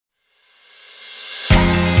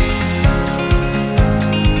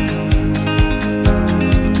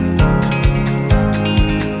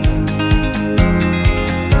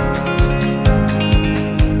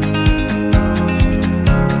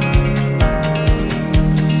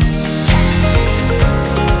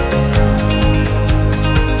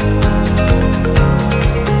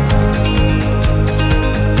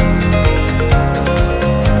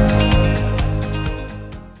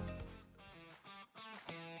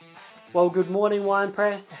Well, good morning,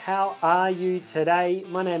 Winepress. How are you today?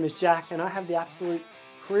 My name is Jack, and I have the absolute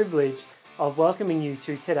privilege of welcoming you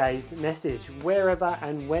to today's message, wherever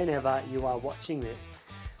and whenever you are watching this.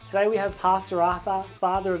 Today we have Pastor Arthur,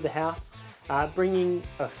 father of the house, bringing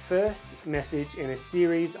a first message in a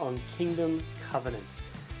series on Kingdom Covenant.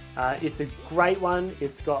 It's a great one.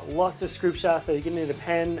 It's got lots of scripture, so you can need a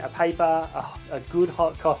pen, a paper, a good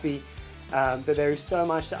hot coffee, but there is so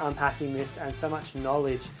much to unpacking this and so much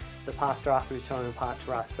knowledge that Pastor Arthur is trying to impart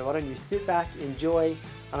to us. So why don't you sit back, enjoy,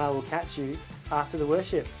 and I will catch you after the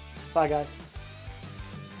worship. Bye, guys.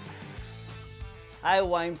 Hi,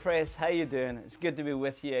 Winepress. How you doing? It's good to be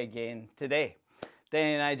with you again today.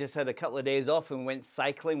 Danny and I just had a couple of days off and went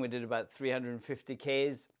cycling. We did about 350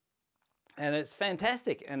 Ks, and it's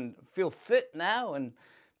fantastic. And feel fit now, and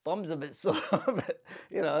bum's a bit sore, but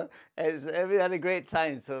we had a great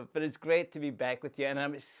time. But it's great to be back with you, and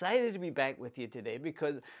I'm excited to be back with you today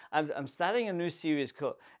because I'm starting a new series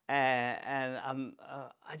called, and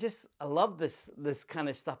I love this kind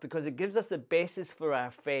of stuff because it gives us the basis for our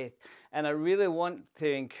faith. And I really want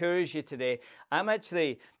to encourage you today. I'm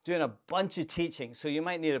actually doing a bunch of teaching, so you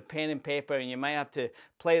might need a pen and paper, and you might have to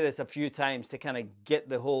play this a few times to kind of get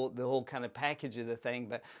the whole kind of package of the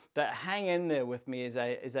thing. But hang in there with me as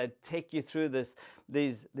I take you through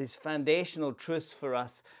these foundational truths for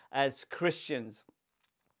us as Christians.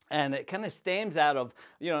 And it kind of stems out of,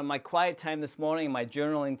 my quiet time this morning, in my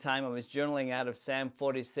journaling time, I was journaling out of Psalm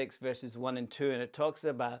 46, verses 1 and 2. And it talks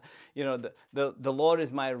about, the Lord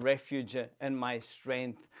is my refuge and my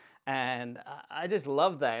strength. And I just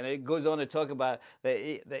love that. And it goes on to talk about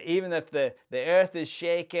that even if the earth is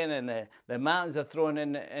shaken and the mountains are thrown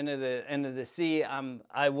into the sea,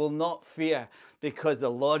 I will not fear, because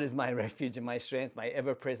the Lord is my refuge and my strength, my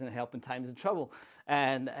ever-present help in times of trouble.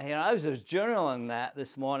 And I was journaling that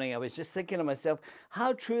this morning. I was just thinking to myself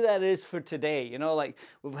how true that is for today. Like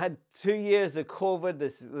we've had 2 years of COVID,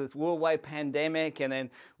 this worldwide pandemic, and then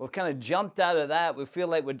we've kind of jumped out of that. We feel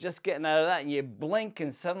like we're just getting out of that, and you blink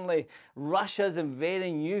and suddenly Russia's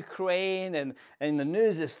invading Ukraine, and the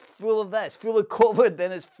news is full of that. It's full of COVID,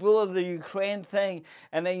 then it's full of the Ukraine thing,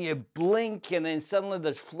 and then you blink, and then suddenly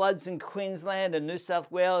there's floods in Queensland and New South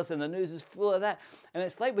Wales, and the news is full of that. And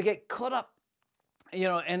it's like we get caught up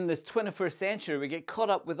in this 21st century, we get caught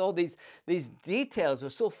up with all these details. We're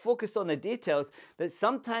so focused on the details that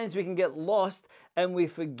sometimes we can get lost and we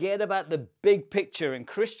forget about the big picture. And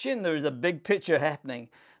Christian, there's a big picture happening.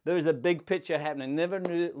 There's a big picture happening. Never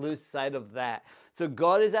lose sight of that. So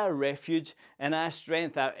God is our refuge and our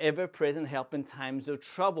strength, our ever-present help in times of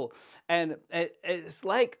trouble. And it's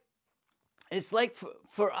like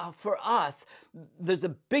for us, there's a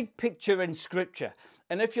big picture in Scripture.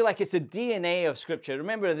 And if you like, it's the DNA of Scripture.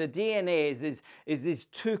 Remember, the DNA is these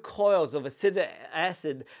two coils of acidic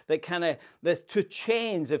acid that there's two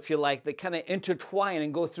chains, if you like, that kind of intertwine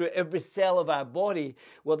and go through every cell of our body.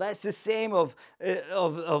 Well, that's the same of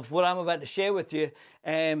what I'm about to share with you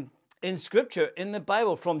in Scripture, in the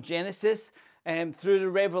Bible, from Genesis and through the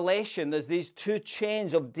Revelation. There's these two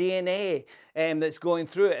chains of DNA that's going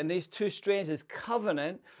through it. And these two strands is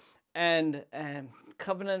covenant and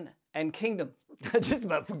kingdom. I just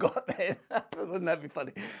about forgot that. Wouldn't that be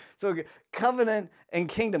funny? So covenant and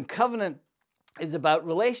kingdom. Covenant is about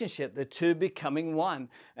relationship, the two becoming one.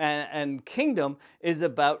 And kingdom is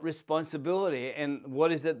about responsibility and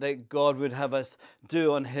what is it that God would have us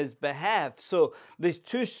do on His behalf. So these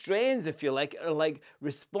two strands, if you like, are like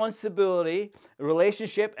responsibility,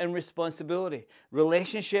 relationship and responsibility.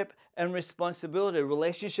 Relationship and responsibility.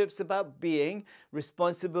 Relationship's about being.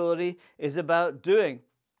 Responsibility is about doing.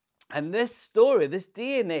 And this story, this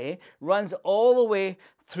DNA, runs all the way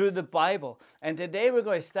through the Bible. And today we're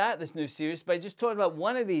going to start this new series by just talking about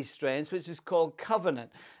one of these strands, which is called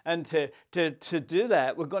covenant. And to do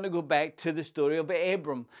that, we're going to go back to the story of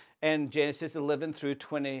Abram in Genesis 11 through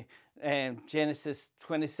 20, Genesis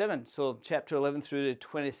 27. So chapter 11 through to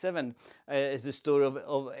 27 is the story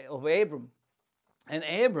of Abram. And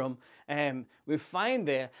Abram, we find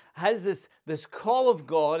there, has this call of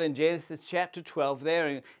God in Genesis chapter 12 there,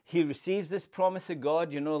 and he receives this promise of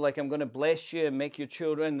God, like I'm going to bless you and make your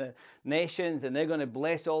children the nations, and they're going to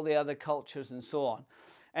bless all the other cultures and so on.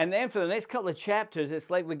 And then for the next couple of chapters,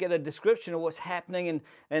 it's like we get a description of what's happening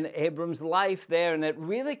in Abram's life there, and it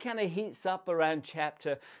really kind of heats up around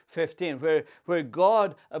chapter 15, where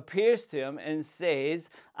God appears to him and says,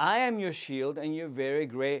 I am your shield and your very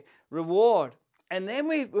great reward. And then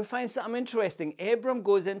we find something interesting. Abram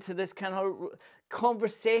goes into this kind of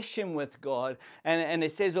conversation with God. And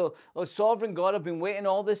it says, oh, sovereign God, I've been waiting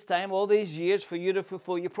all this time, all these years for you to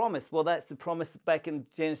fulfill your promise. Well, that's the promise back in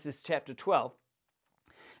Genesis chapter 12.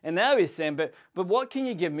 And now he's saying, but what can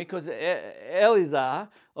you give me? Because Eleazar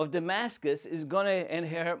of Damascus is going to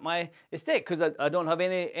inherit my estate because I don't have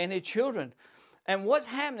any children. And what's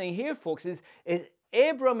happening here, folks, is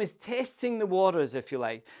Abram is testing the waters, if you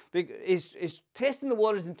like. He's testing the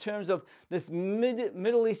waters in terms of this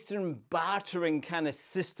Middle Eastern bartering kind of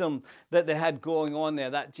system that they had going on there,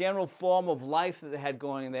 that general form of life that they had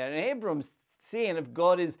going on there. And Abram's seeing if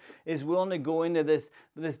God is willing to go into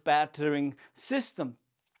this bartering system.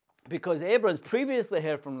 Because Abram's previously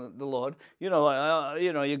heard from the Lord, you're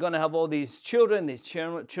going to have all these children. These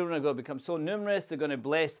children are going to become so numerous. They're going to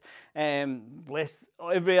bless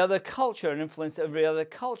every other culture and influence every other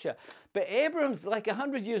culture. But Abram's like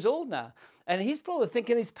 100 years old now, and he's probably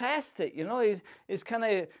thinking he's past it. His kind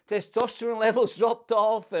of testosterone levels dropped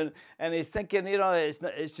off, and he's thinking,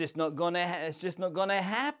 it's just not going to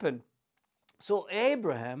happen. So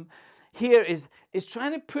Abraham here is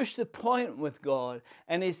trying to push the point with God,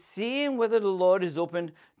 and is seeing whether the Lord is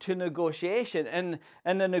open to negotiation. And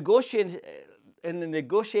the negotiation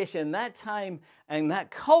in that time and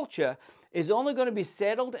that culture is only going to be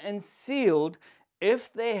settled and sealed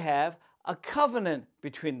if they have a covenant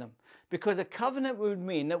between them. Because a covenant would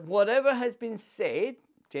mean that whatever has been said,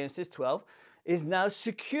 Genesis 12, is now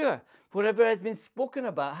secure. Whatever has been spoken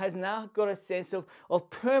about has now got a sense of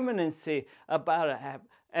permanency about it.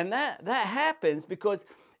 And that happens because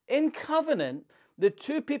in covenant, the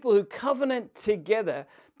two people who covenant together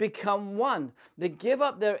become one. They give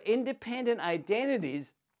up their independent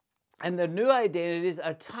identities, and their new identities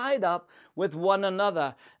are tied up with one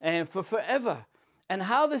another and for forever. And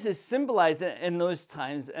how this is symbolized in those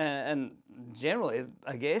times, and generally,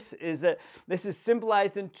 I guess, is that this is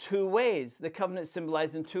symbolized in two ways. The covenant is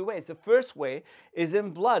symbolized in two ways. The first way is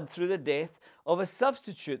in blood through the death of a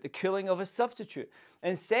substitute, the killing of a substitute.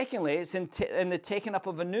 And secondly, it's in the taking up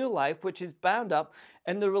of a new life, which is bound up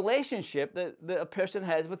in the relationship that a person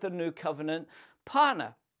has with a new covenant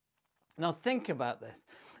partner. Now think about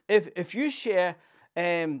this. If you share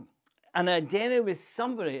an identity with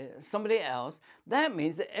somebody else, that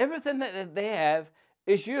means that everything that they have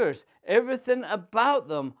is yours. Everything about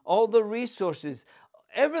them, all the resources,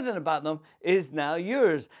 everything about them is now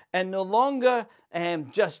yours, and no longer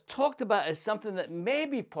just talked about as something that may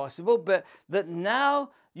be possible, but that now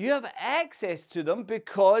you have access to them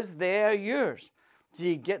because they are yours. Do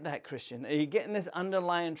you get that, Christian? Are you getting this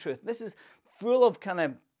underlying truth? This is full of kind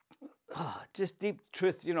of just deep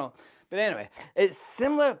truth, But anyway, it's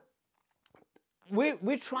similar.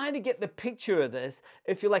 We're trying to get the picture of this,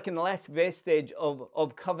 if you like, in the last vestige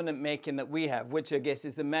of covenant making that we have, which I guess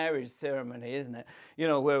is the marriage ceremony, isn't it?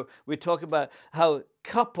 Where we talk about how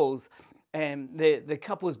couples, the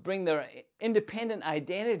couples bring their independent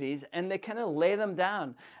identities and they kind of lay them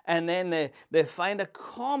down, and then they find a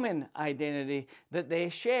common identity that they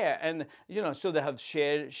share, and so they have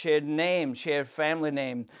shared name, shared family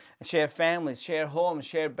name, shared families, shared homes,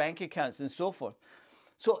 shared bank accounts, and so forth.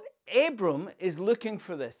 So Abram is looking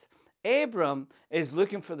for this. Abram is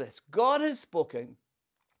looking for this. God has spoken.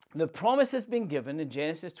 The promise has been given in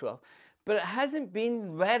Genesis 12, but it hasn't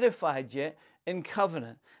been ratified yet in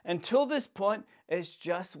covenant. Until this point, it's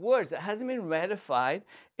just words. It hasn't been ratified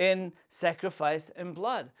in sacrifice and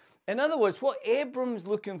blood. In other words, what Abram's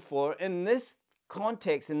looking for in this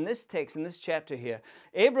context, in this text, in this chapter here,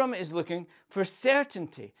 Abram is looking for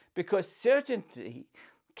certainty, because certainty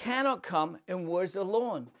cannot come in words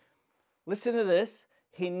alone. Listen to this.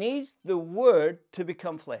 He needs the Word to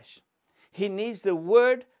become flesh. He needs the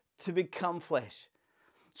Word to become flesh.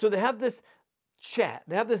 So they have this chat.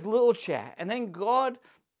 They have this little chat. And then God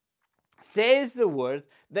says the word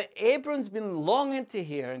that Abram's been longing to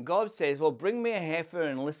hear. And God says, well, bring me a heifer,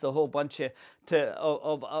 and lists a whole bunch of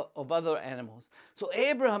other animals. So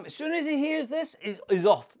Abraham, as soon as he hears this, is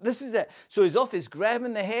off. This is it. So he's off. He's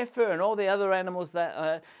grabbing the heifer and all the other animals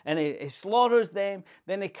and he slaughters them.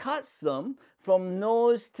 Then he cuts them from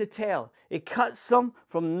nose to tail. He cuts them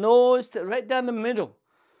from nose to right down the middle.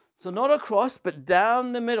 So not across, but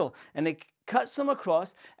down the middle. And he cuts them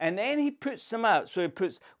across, and then he puts them out. So he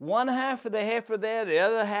puts one half of the heifer there, the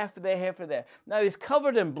other half of the heifer there. Now he's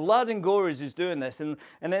covered in blood and gore as he's doing this, and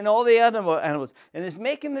then all the animals. And he's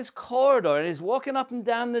making this corridor, and he's walking up and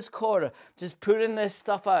down this corridor, just putting this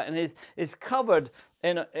stuff out, and he's covered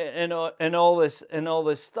in all this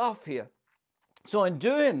stuff here. So in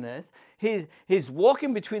doing this, he's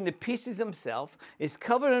walking between the pieces himself. He's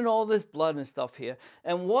covered in all this blood and stuff here.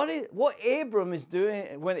 And what Abram is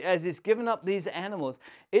doing as he's giving up these animals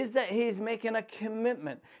is that he's making a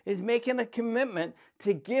commitment. He's making a commitment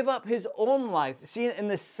to give up his own life, seeing in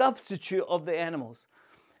the substitute of the animals.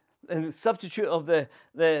 and substitute of the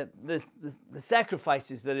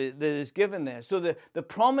sacrifices that is given there. So the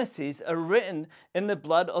promises are written in the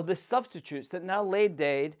blood of the substitutes that now lay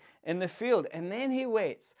dead in the field. And then he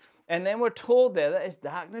waits. And then we're told there that as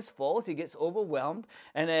darkness falls, he gets overwhelmed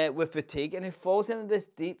and with fatigue, and he falls into this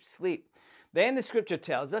deep sleep. Then the scripture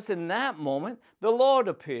tells us in that moment, the Lord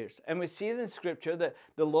appears. And we see in scripture that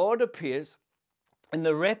the Lord appears in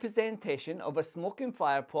the representation of a smoking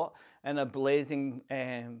firepot and a blazing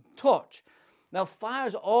torch. Now,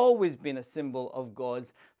 fire's always been a symbol of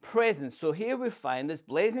God's presence. So here we find this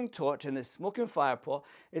blazing torch and this smoking firepot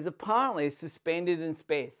is apparently suspended in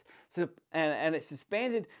space. So, and it's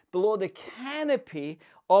suspended below the canopy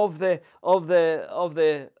of heaven,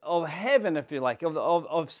 if you like,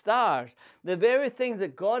 of stars. The very things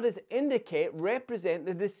that God has indicated represent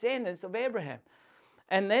the descendants of Abraham.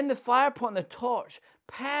 And then the firepot and the torch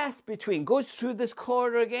pass between, goes through this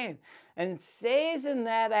corridor again, and says in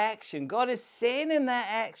that action, God is saying in that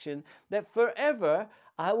action that forever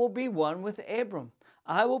I will be one with Abram.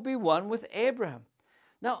 I will be one with Abraham.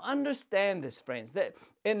 Now understand this, friends, that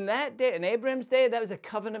in that day, in Abraham's day, that was a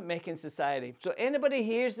covenant-making society. So anybody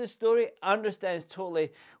hears this story understands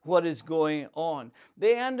totally what is going on.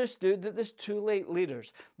 They understood that there's two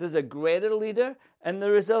leaders. There's a greater leader and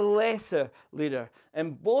there is a lesser leader.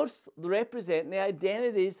 And both represent the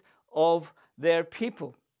identities of their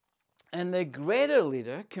people. And the greater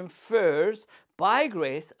leader confers by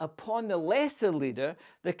grace upon the lesser leader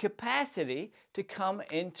the capacity to come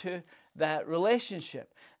into that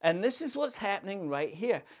relationship. And this is what's happening right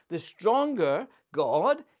here. The stronger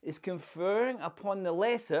God is conferring upon the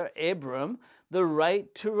lesser, Abram, the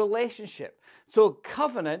right to relationship. So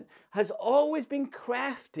covenant has always been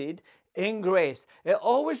crafted in grace. It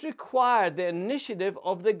always required the initiative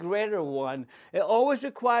of the greater one. It always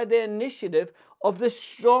required the initiative of the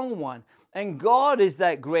strong one. And God is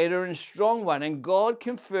that greater and strong one. And God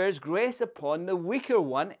confers grace upon the weaker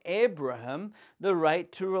one, Abraham, the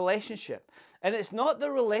right to relationship. And it's not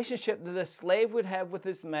the relationship that a slave would have with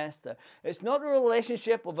his master. It's not a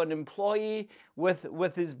relationship of an employee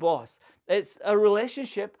with his boss. It's a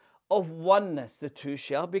relationship of oneness. The two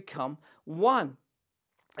shall become one.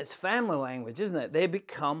 It's family language, isn't it? They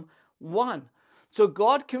become one. So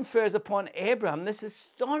God confers upon Abraham this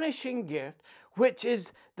astonishing gift, which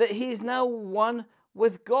is that he is now one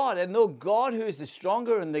with God. And though God, who is the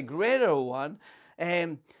stronger and the greater one,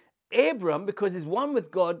 Abram, because he's one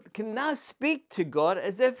with God, can now speak to God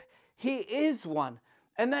as if he is one.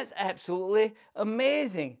 And that's absolutely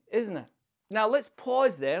amazing, isn't it? Now let's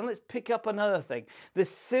pause there and let's pick up another thing. The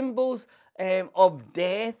symbols of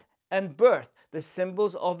death and birth. The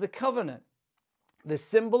symbols of the covenant. The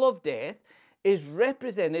symbol of death is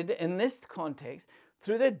represented in this context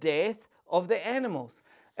through the death of the animals.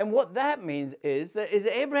 And what that means is that as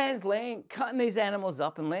Abraham's cutting these animals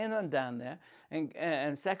up and laying them down there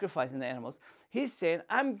and sacrificing the animals, he's saying,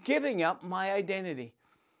 I'm giving up my identity.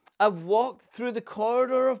 I've walked through the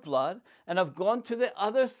corridor of blood and I've gone to the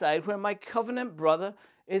other side where my covenant brother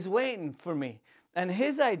is waiting for me. And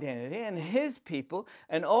his identity and his people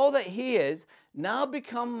and all that he is now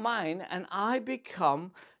become mine, and I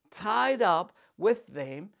become tied up with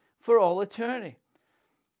them for all eternity.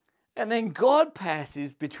 And then God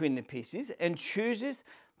passes between the pieces and chooses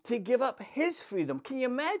to give up his freedom. Can you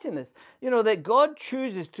imagine this? You know, that God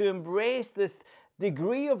chooses to embrace this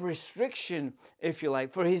degree of restriction, if you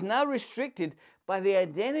like, for he's now restricted by the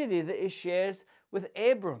identity that he shares with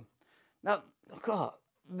Abram. Now, God,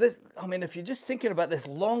 if you're just thinking about this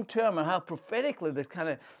long term and how prophetically this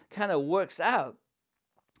kind of works out.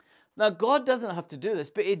 Now, God doesn't have to do this,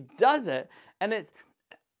 but he does it, and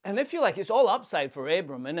if you like, it's all upside for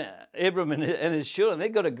Abram, and Abram and his children. They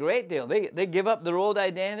got a great deal. They give up their old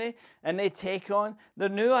identity and they take on the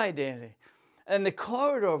new identity. And the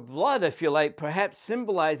corridor of blood, if you like, perhaps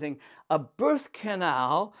symbolizing a birth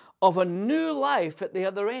canal of a new life at the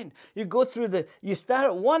other end. You start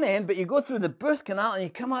at one end, but you go through the birth canal and you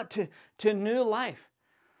come out to new life.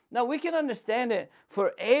 Now we can understand it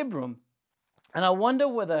for Abram. And I wonder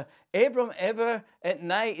whether Abram ever at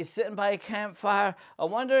night is sitting by a campfire. I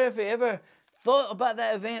wonder if he ever thought about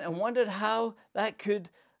that event and wondered how that could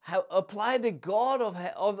apply to God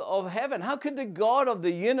of heaven. How could the God of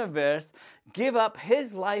the universe give up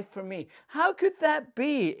his life for me? How could that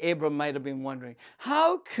be? Abram might have been wondering.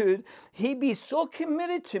 How could he be so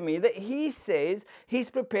committed to me that he says he's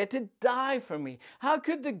prepared to die for me? How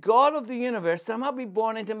could the God of the universe somehow be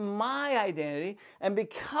born into my identity and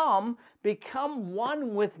become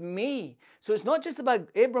one with me? So it's not just about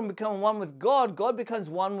Abram becoming one with God. God becomes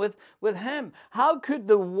one with him. How could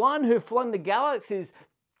the one who flung the galaxies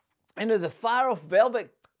into the fire of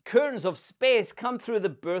velvet curtains of space come through the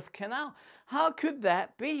birth canal. How could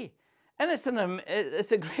that be? And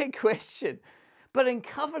it's a great question. But in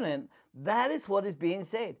covenant, that is what is being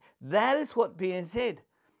said. That is what being said.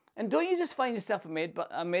 And don't you just find yourself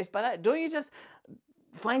amazed by that? Don't you just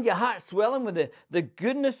find your heart swelling with the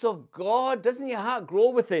goodness of God? Doesn't your heart grow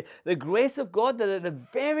with the grace of God, that at the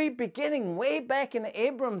very beginning, way back in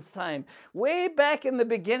Abram's time, way back in the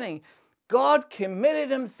beginning, God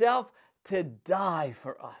committed himself to die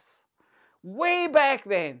for us. Way back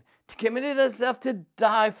then, he committed himself to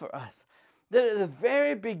die for us. That at the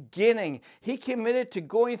very beginning, he committed to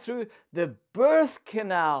going through the birth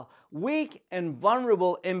canal, weak and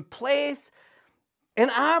vulnerable, in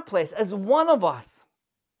our place, as one of us.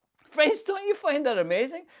 Friends, don't you find that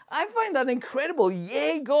amazing? I find that incredible.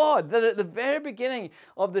 Yay, God, that at the very beginning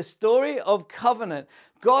of the story of covenant,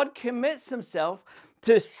 God commits himself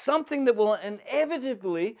to something that will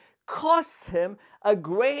inevitably cost him a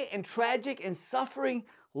great and tragic and suffering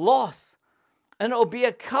loss. And it will be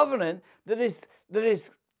a covenant that is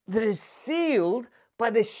sealed by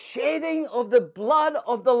the shedding of the blood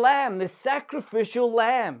of the Lamb, the sacrificial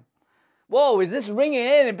Lamb. Whoa, is this ringing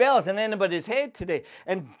any bells in anybody's head today?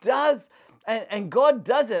 And God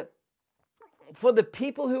does it for the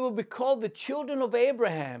people who will be called the children of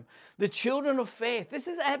Abraham, the children of faith. This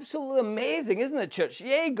is absolutely amazing, isn't it, church?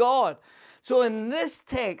 Yay, God. So in this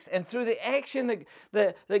text and through the action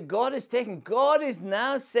that God is taking, God is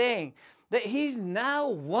now saying that he's now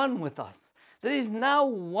one with us. That he's now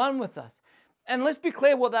one with us. And let's be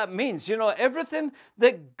clear what that means. You know, everything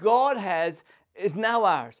that God has is now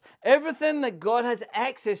ours. Everything that God has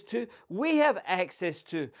access to, we have access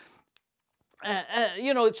to.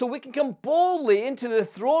 So we can come boldly into the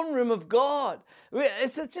throne room of God.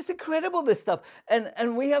 It's just incredible, this stuff.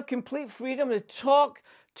 And we have complete freedom to talk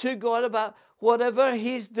to God about whatever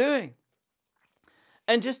he's doing.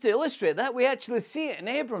 And just to illustrate that, we actually see it in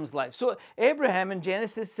Abram's life. So Abraham in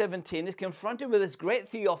Genesis 17 is confronted with this great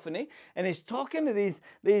theophany, and he's talking to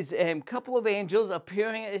these couple of angels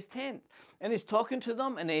appearing at his tent. And he's talking to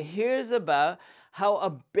them, and he hears about how a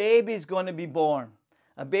baby's going to be born.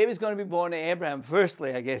 A baby's going to be born to Abraham.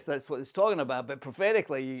 Firstly, I guess that's what it's talking about, but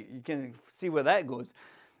prophetically, you can see where that goes.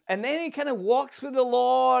 And then he kind of walks with the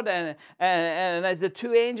Lord, and as the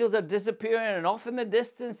two angels are disappearing, and off in the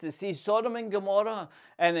distance to see Sodom and Gomorrah,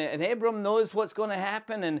 and Abram knows what's going to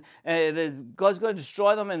happen, and God's going to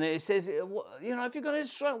destroy them, and he says, if you're going to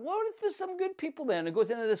destroy them, what if there's some good people there? And it goes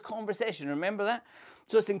into this conversation, remember that?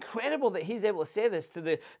 So it's incredible that he's able to say this to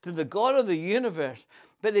the God of the universe,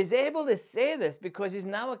 but he's able to say this because he's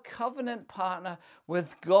now a covenant partner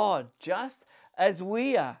with God, just as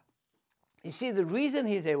we are. You see, the reason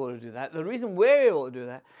he's able to do that, the reason we're able to do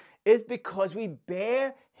that, is because we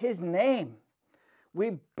bear his name.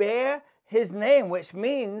 We bear his name, which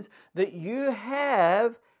means that you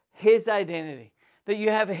have his identity. That you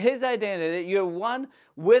have his identity, that you're one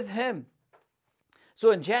with him. So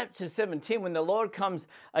in chapter 17, when the Lord comes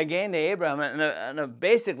again to Abraham, and it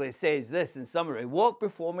basically says this in summary: walk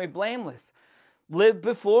before me blameless. Live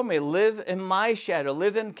before me. Live in my shadow.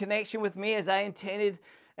 Live in connection with me as I intended.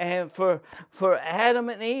 And for Adam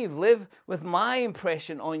and Eve, live with my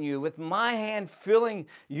impression on you, with my hand filling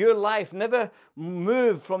your life. Never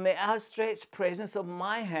move from the outstretched presence of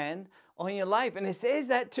my hand on your life. And he says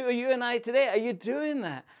that to you and I today. Are you doing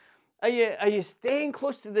that? Are you staying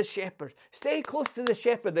close to the shepherd? Stay close to the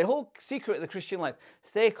shepherd. The whole secret of the Christian life.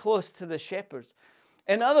 Stay close to the shepherds.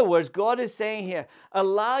 In other words, God is saying here,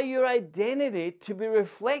 allow your identity to be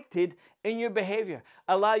reflected in your behavior.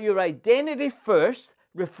 Allow your identity first,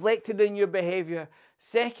 reflected in your behavior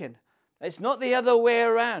second. It's not the other way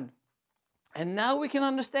around. And now we can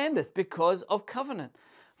understand this because of covenant.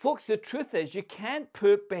 Folks, the truth is you can't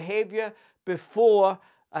put behavior before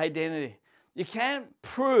identity. You can't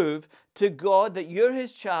prove to God that you're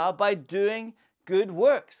his child by doing good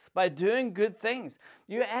works, by doing good things.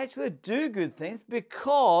 You actually do good things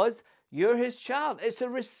because you're his child. It's a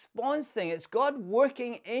response thing. It's God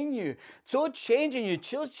working in you. So changing you,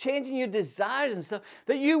 changing your desires and stuff,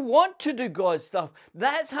 that you want to do God's stuff.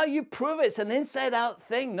 That's how you prove it. It's an inside out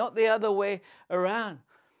thing, not the other way around.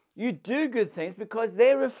 You do good things because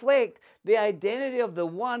they reflect the identity of the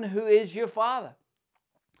one who is your Father.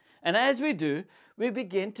 And as we do, we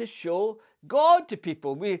begin to show God to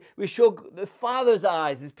people. We show the Father's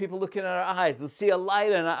eyes as people look in our eyes. They'll see a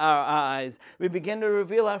light in our eyes. We begin to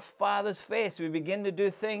reveal our Father's face. We begin to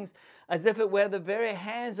do things as if it were the very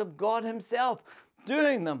hands of God himself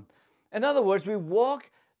doing them. In other words, we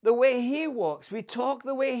walk the way he walks. We talk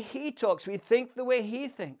the way he talks. We think the way he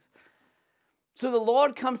thinks. So the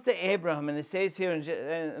Lord comes to Abraham, and it says here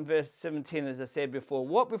in verse 17, as I said before,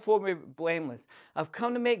 walk before me blameless. I've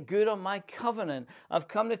come to make good on my covenant. I've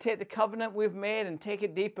come to take the covenant we've made and take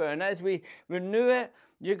it deeper. And as we renew it,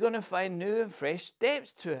 you're going to find new and fresh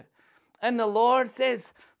steps to it. And the Lord says,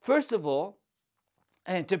 first of all,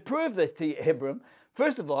 and to prove this to you, Abram,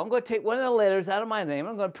 first of all, I'm going to take one of the letters out of my name, and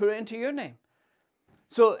I'm going to put it into your name.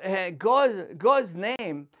 So God's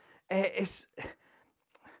name is...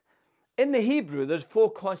 In the Hebrew, there's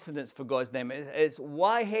 4 consonants for God's name. It's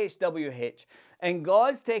YHWH. And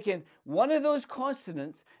God's taken one of those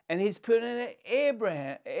consonants and he's put in it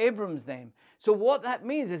Abram's name. So what that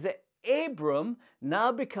means is that Abram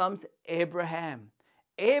now becomes Abraham.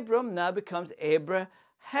 Abram now becomes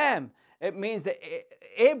Abraham. It means that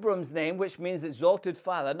Abram's name, which means exalted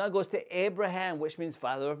father, now goes to Abraham, which means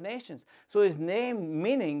father of nations. So his name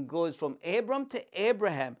meaning goes from Abram to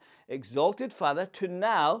Abraham, exalted father, to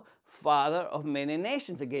now father of many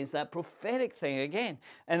nations, against that prophetic thing again.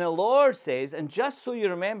 And the Lord says, and just so you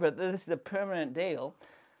remember that this is a permanent deal,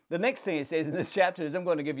 the next thing he says in this chapter is, I'm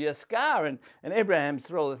going to give you a scar. And Abraham's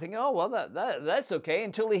probably thinking, oh, well, that's okay,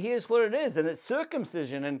 until he hears what it is, and it's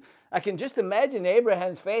circumcision. And I can just imagine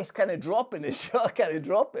Abraham's face kind of dropping, his jaw kind of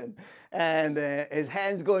dropping, and his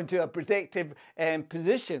hands going to a protective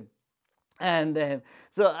position. And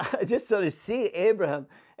so I just sort of see Abraham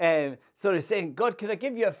sort of saying, God, could I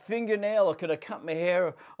give you a fingernail, or could I cut my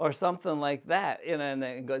hair, or something like that? You know,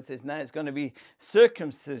 and God says, no, it's going to be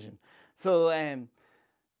circumcision. So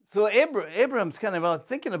Abraham's kind of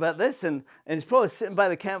thinking about this, and he's probably sitting by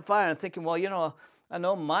the campfire and thinking, well, you know, I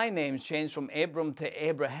know my name's changed from Abram to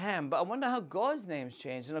Abraham, but I wonder how God's name's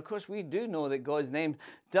changed. And of course, we do know that God's name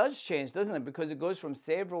does change, doesn't it? Because it goes from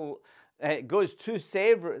to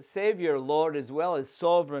Savior Lord, as well as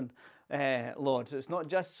Sovereign Lord. So it's not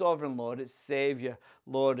just Sovereign Lord, it's Savior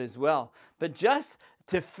Lord as well. But just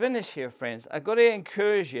to finish here, friends, I've got to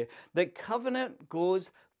encourage you that covenant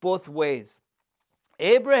goes both ways.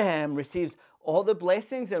 Abraham receives all the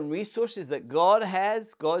blessings and resources that God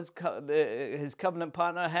has, his covenant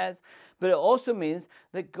partner has, but it also means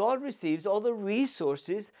that God receives all the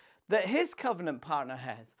resources that his covenant partner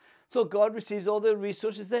has. So God receives all the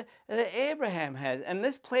resources that Abraham has. And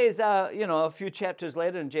this plays out, you know, a few chapters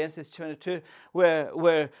later in Genesis 22,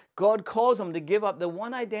 where God calls him to give up the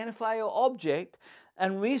one identifiable object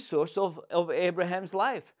and resource of Abraham's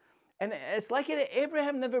life. And it's like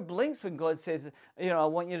Abraham never blinks when God says, you know, I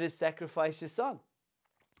want you to sacrifice your son.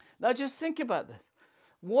 Now just think about this.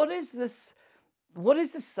 What is this? What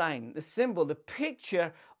is the sign, the symbol, the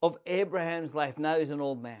picture of Abraham's life now he's an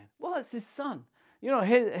old man? Well, it's his son. You know,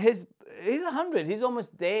 he's 100. He's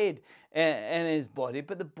almost dead in his body,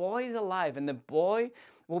 but the boy is alive, and the boy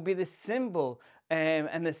will be the symbol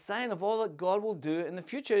and the sign of all that God will do in the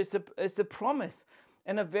future. It's the promise.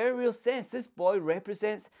 In a very real sense, this boy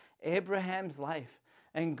represents Abraham's life.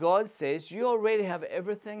 And God says, you already have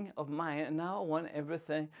everything of mine, and now I want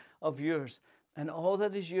everything of yours. And all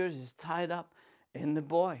that is yours is tied up in the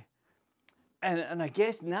boy. And I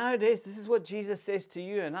guess nowadays, this is what Jesus says to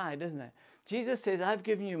you and I, doesn't it? Jesus says, I've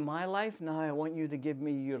given you my life, now I want you to give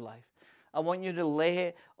me your life. I want you to lay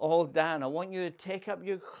it all down. I want you to take up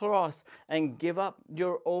your cross and give up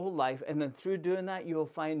your old life. And then through doing that, you will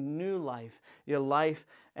find new life, your life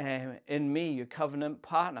in me, your covenant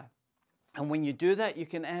partner. And when you do that, you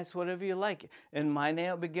can ask whatever you like. In my name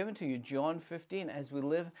it will be given to you. John 15, as we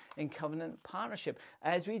live in covenant partnership.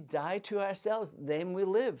 As we die to ourselves, then we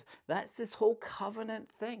live. That's this whole covenant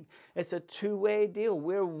thing. It's a two-way deal.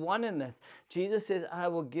 We're one in this. Jesus says, I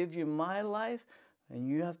will give you my life, and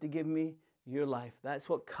you have to give me your life. That's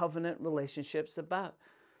what covenant relationship's about.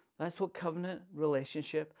 That's what covenant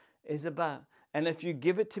relationship is about. And if you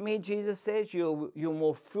give it to me, Jesus says, you'll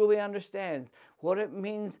more fully understand what it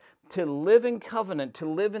means to live in covenant, to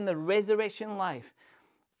live in the resurrection life,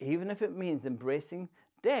 even if it means embracing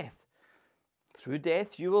death. Through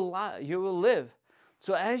death, you will live.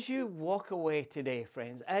 So as you walk away today,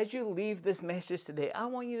 friends, as you leave this message today, I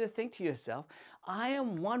want you to think to yourself, I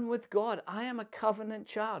am one with God. I am a covenant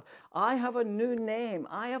child. I have a new name.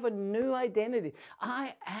 I have a new identity.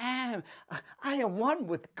 I am one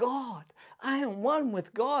with God. I am one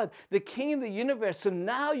with God, the King of the universe. So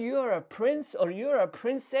now you are a prince, or you're a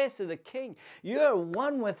princess of the King. You are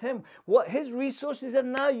one with him. What his resources are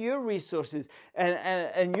now your resources.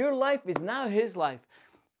 And your life is now his life.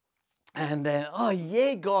 And oh,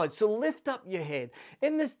 yay, God. So lift up your head.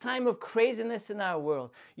 In this time of craziness in our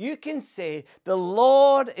world, you can say, the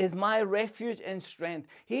Lord is my refuge and strength.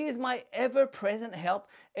 He is my ever-present help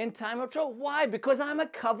in time of trouble. Why? Because I'm a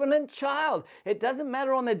covenant child. It doesn't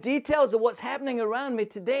matter on the details of what's happening around me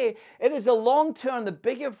today. It is the long term, the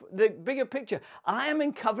bigger picture. I am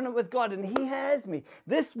in covenant with God, and He has me.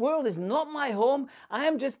 This world is not my home. I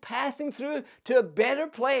am just passing through to a better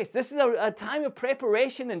place. This is a time of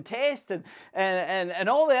preparation and test and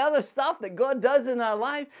all the other stuff that God does in our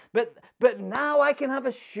life. But now I can have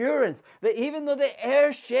assurance that even though the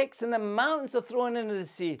air shakes and the mountains are thrown into the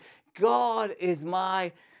sea, God is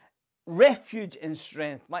my refuge and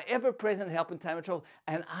strength, my ever-present help in time of trouble,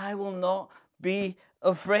 and I will not be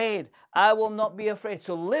afraid. I will not be afraid.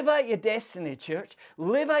 So live out your destiny, church.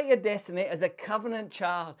 Live out your destiny as a covenant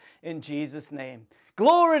child in Jesus' name.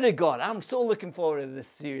 Glory to God. I'm so looking forward to this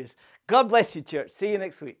series. God bless you, church. See you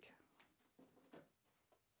next week.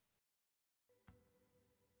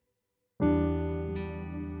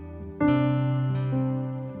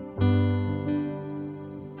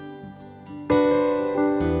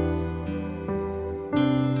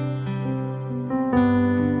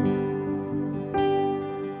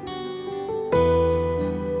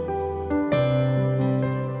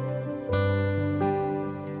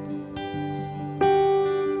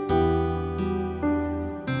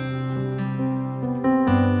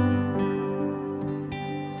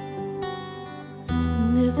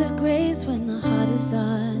 When the heart is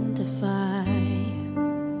under fire,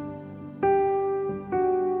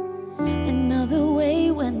 another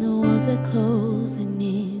way when the walls are closing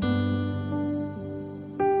in,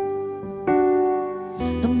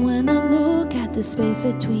 and when I look at the space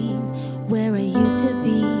between where I used to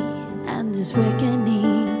be and this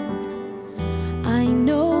reckoning, I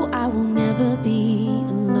know I will never be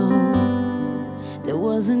alone. There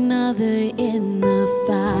was another in the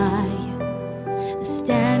fire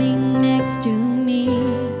standing next to me.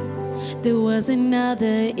 There was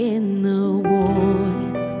another in the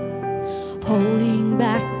waters holding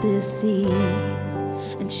back the seas.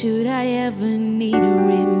 And should I ever need a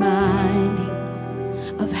reminding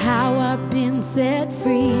of how I've been set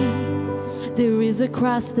free, there is a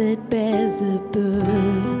cross that bears the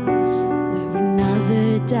burden where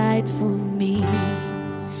another died for me.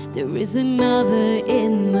 There is another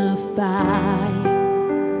in the fire.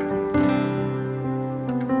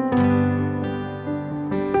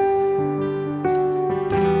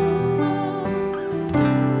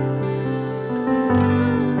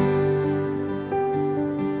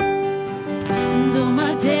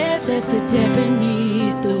 For dead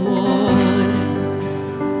beneath the waters,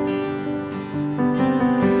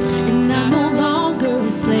 and I'm no longer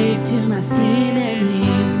a slave to my sin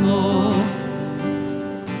anymore.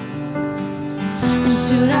 And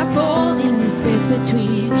should I fall in the space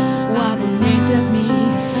between what remains of me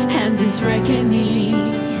and this reckoning,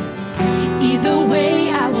 either way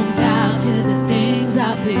I won't bow to the things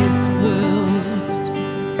of this world.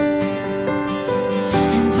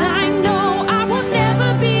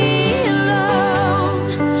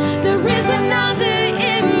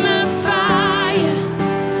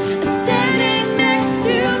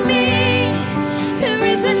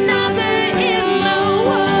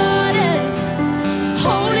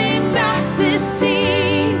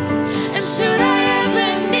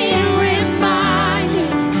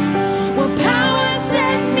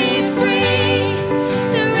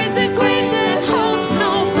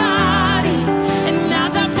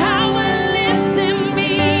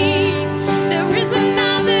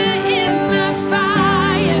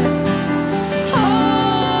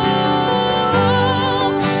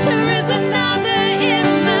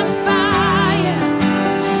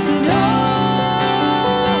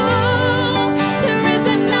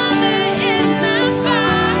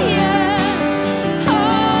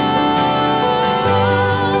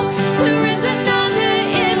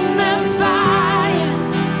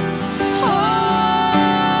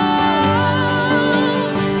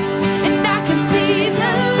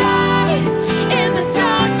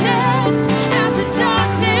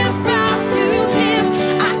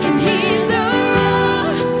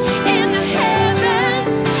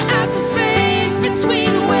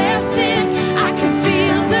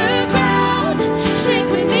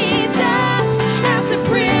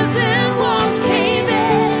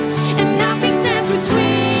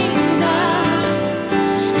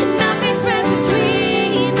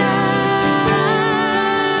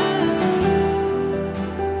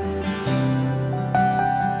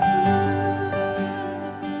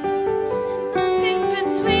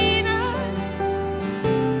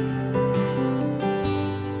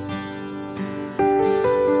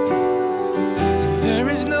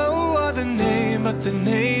 The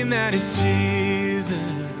name that is Jesus.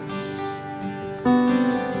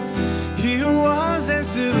 He who was and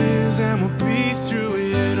still is and will be through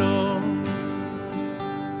it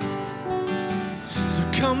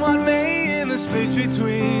Come what may in the space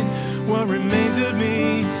between what remains of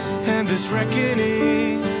me and this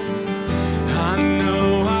reckoning, I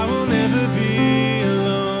know I will never be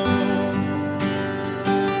alone.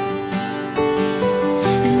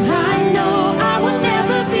 And I know I will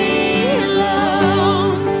never be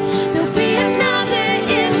alone. There'll be another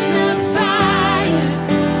in the fire,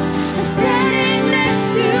 standing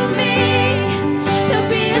next to me. There'll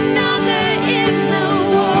be another in the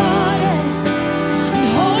waters,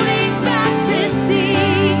 holding back the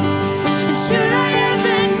seas. And should I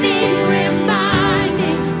ever need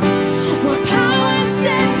reminding what power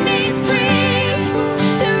set me free,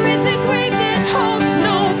 there is a grave that holds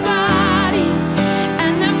nobody,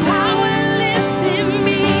 and the power lives in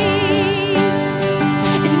me.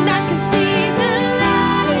 And I can see the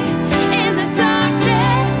light in the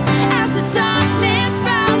darkness as the darkness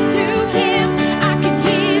bows to Him. I can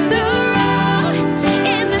hear the roar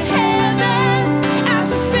in the heavens as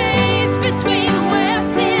the space between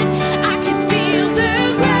west and I can feel the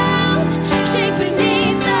ground shake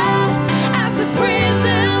beneath us as the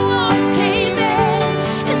prison walls came in,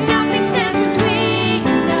 and nothing stands between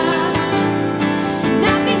us.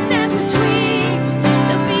 Nothing stands between.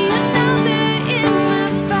 There'll be another in the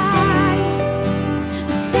fire,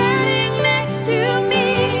 standing next to me.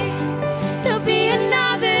 There'll be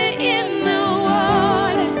another in the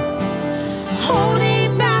waters, holding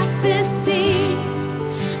back the seas.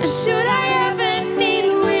 And should I ever need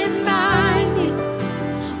reminding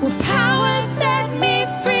what power set me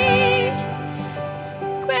free,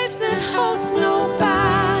 graves that holds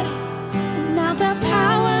nobody, and now that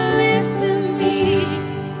power lives in me.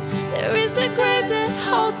 There is a grave that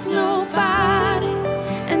holds nobody,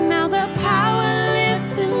 and now the power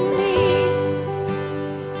lives in me.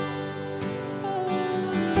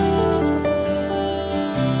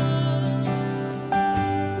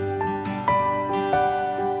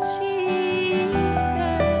 Jesus,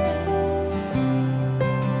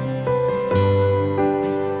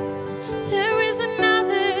 there is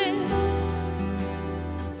another.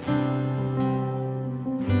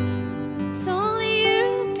 It's only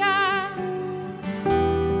you, God.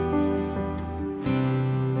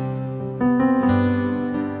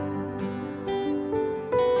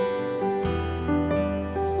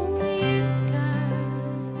 Only you, God.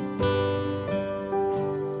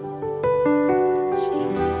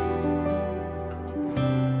 Jesus.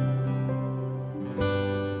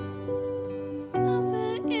 Another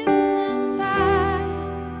in the fire,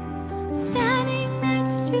 standing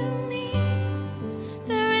next to me.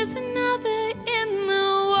 There is another in the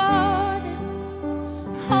waters,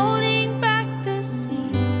 holding back the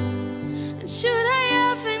seas. And should I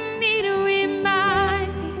ever need a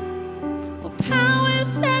reminding what power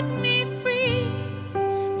set me free,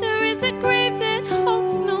 there is a grave that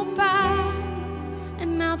holds nobody,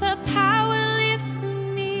 and now the power lives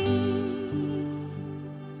in me.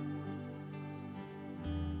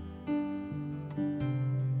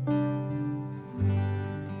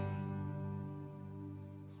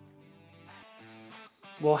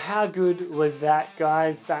 Well, how good was that,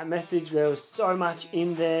 guys? That message, there was so much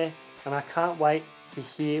in there, and I can't wait to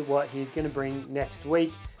hear what he's going to bring next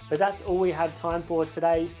week. But that's all we have time for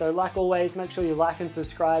today. So like always, make sure you like and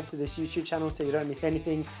subscribe to this YouTube channel so you don't miss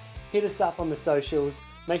anything. Hit us up on the socials.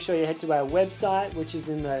 Make sure you head to our website, which is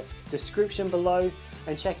in the description below,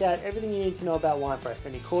 and check out everything you need to know about Winepress.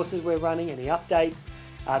 Any courses we're running, any updates.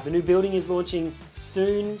 The new building is launching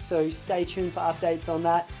soon, so stay tuned for updates on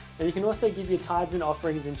that. And you can also give your tithes and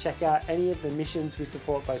offerings and check out any of the missions we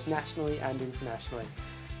support both nationally and internationally.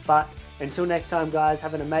 But until next time, guys,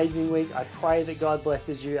 have an amazing week. I pray that God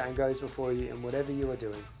blesses you and goes before you in whatever you are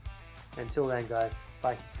doing. Until then, guys,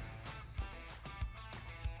 bye.